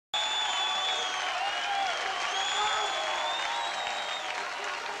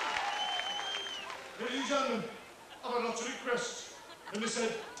and gentlemen, I've had lots of requests. And they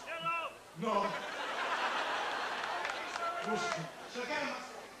said, hello. No. Shall I get him?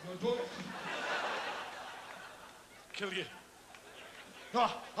 No, don't. Kill you. No,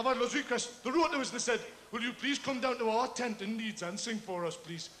 I've had lots of requests. They wrote to us and they said, will you please come down to our tent in Leeds and sing for us,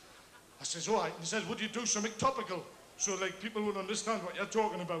 please? I says, all right. And they said, would you do something topical? So, like, people would understand what you're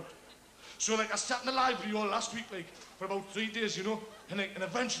talking about. So, like, I sat in the library all last week, like, for about 3 days, you know? And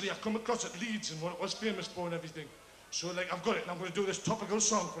eventually I come across at Leeds and what it was famous for and everything. So, like, I've got it and I'm going to do this topical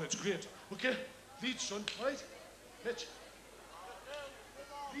song for it. It's great. Okay? Leeds, son, all right? Mitch.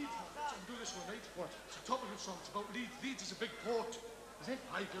 Leeds, man. Let's do this one, right? What? It's a topical song. It's about Leeds. Leeds is a big port. Is it?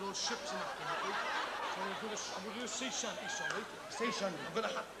 Right, there are all ships and everything, right? So I'm going to do a sea shanty song, right? Sea shanty. I'm going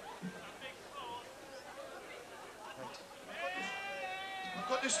to have... I've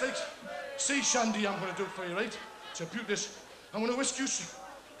got this, like, sea shanty I'm going to do for you, right? So put this. I'm going to whisk you...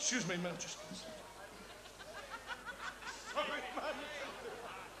 Excuse me a minute, just... Sorry, man.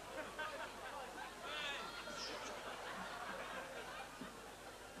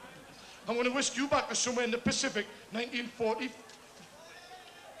 I'm going to whisk you back to somewhere in the Pacific, 1940,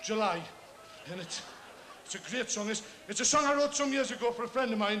 July. And it's a great song. It's a song I wrote some years ago for a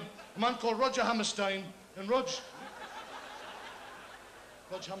friend of mine, a man called Roger Hammerstein. And Rog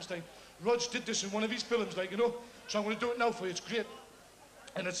did this in one of his films, like, you know. So I'm going to do it now for you. It's great.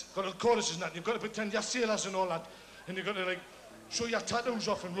 And it's got a choruses and that. You've got to pretend you're sailors and all that. And you've got to, like, show your tattoos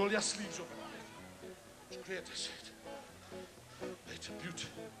off and roll your sleeves up. It's great, is it? It's a beauty.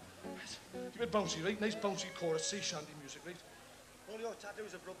 Right. Keep it bouncy, right? Nice bouncy chorus, sea shanty music, right? All your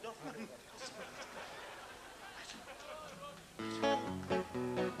tattoos have rubbed off, man.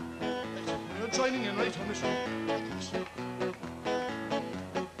 You're joining in, right, on this one?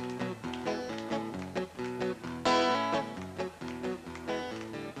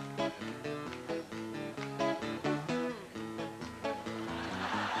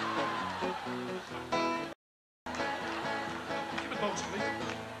 Keep it bouncy, right?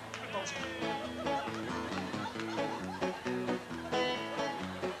 Keep it bouncy.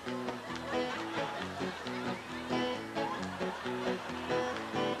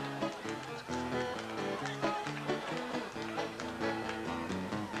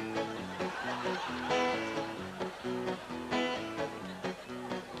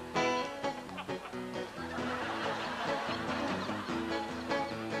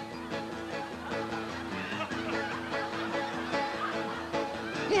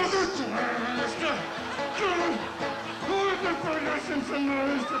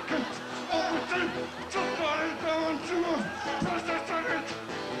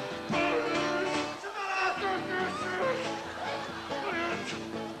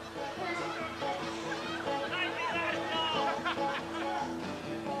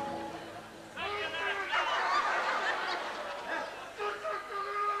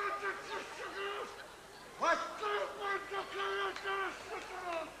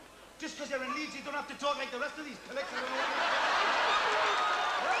 Just because you're in Leeds, you don't have to talk like the rest of these collectors.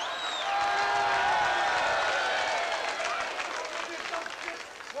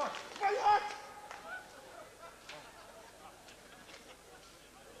 What? My heart!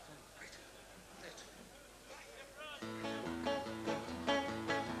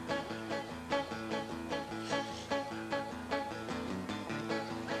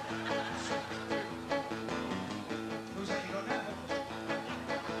 Who's that you got now?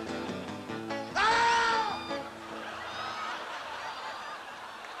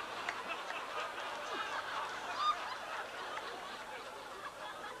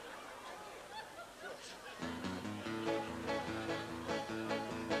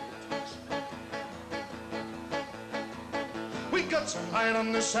 We got some light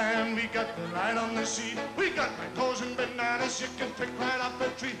on the sand, we got the light on the sea. We got mangoes and bananas you can pick right off the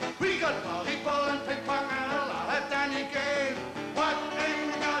tree. We got volleyball and ping pong and a lot of Danny game. What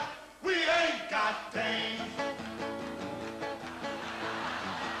ain't we got? We ain't got Dane.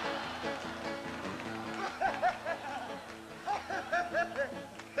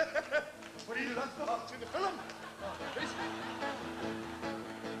 What do you do that for? It's in the film.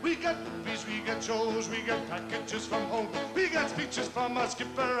 We got movies, we got shows, we got packages from home. We got speeches from our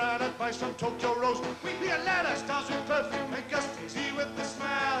skipper and advice from Tokyo Rose. We got letter stars with perfume and Gus Daisy with the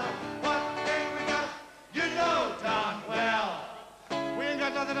smell. What ain't we got? You know darn well. We ain't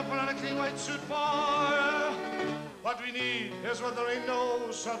got nothing to put on a clean white suit for. What we need is what there ain't no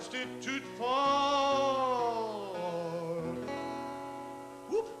substitute for.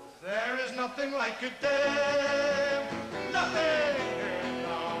 Whoop. There is nothing like a dame, nothing in the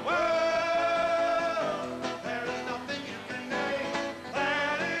world. There is nothing you can name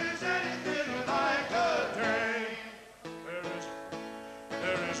that is anything like a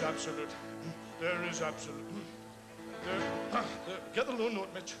absolute. There is absolute. Get the low note,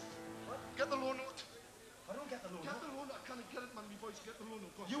 Mitch. Get the low note. I don't get the loan. Get the low note. I can't get it, man. My voice. Get the low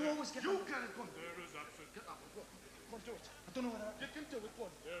note. Go on. You always get You the... get it. Go on. There is absolute. Get that one. Go on. Go on, do it. I don't know what You can do it. Go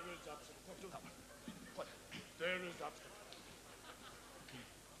on. There is absolute. Go on, do that one. Go on. There is absolute.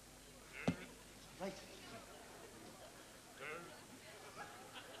 Right.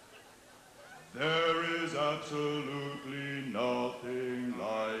 There is absolutely nothing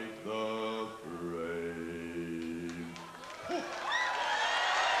like the frame.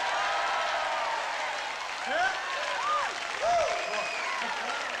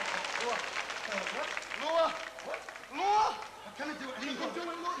 Lower. Lower. I can't do it You anymore. can do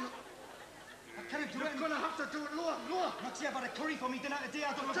it, lower. I can't do it You're anymore. gonna have to do it lower. Lower. Maxie, I've had a curry for me dinner today.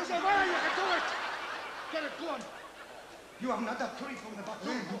 I don't know... Doesn't matter. You can do it. Get it. Go on. You haven't had that curry from the back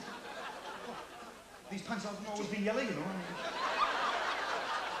room. These pants haven't always been yellow, you know.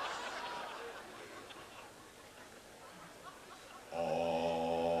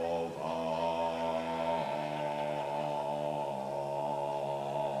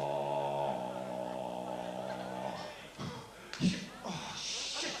 Oh,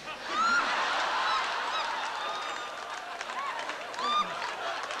 shit.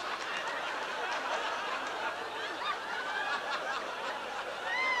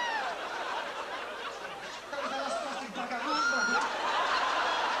 That was the last plastic bag I wrote, man.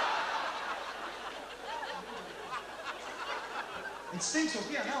 It stinks up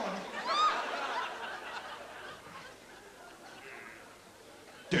here now.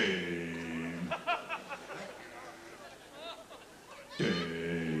 Dame.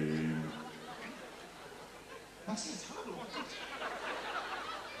 Dame. Maxie, it's horrible.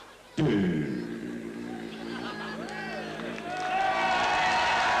 Dame.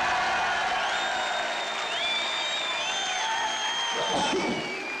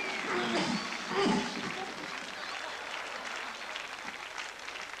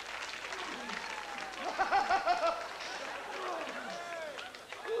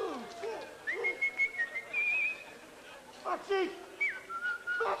 Maxie!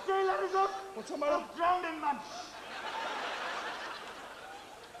 Maxie, let us up! What's the matter? I'm drowning, man.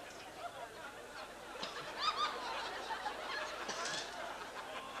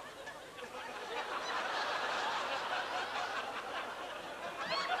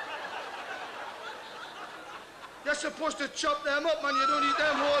 You're supposed to chop them up, man. You don't eat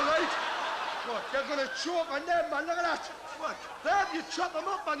them whole, right? What? You're gonna choke on them, man. Look at that. What? Them, you chop them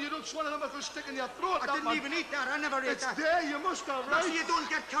up, man. You don't swallow them, it'll stick in your throat. I didn't even eat that. I never ate It's that. there, you must have, right? Maxie, you don't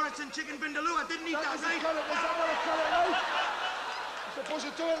get carrots and chicken vindaloo. I didn't eat that, Is a right? carrot, is that what a carrot, right? You're supposed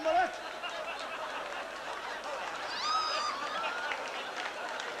to do it, man.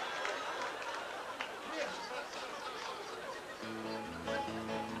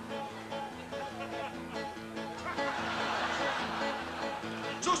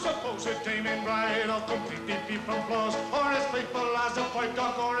 So suppose it came in right, all completely free from flaws, or as faithful as a white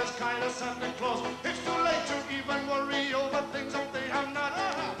dog, or as kind as Santa Claus. It's too late to even worry over things that they have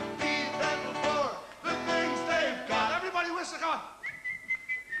not.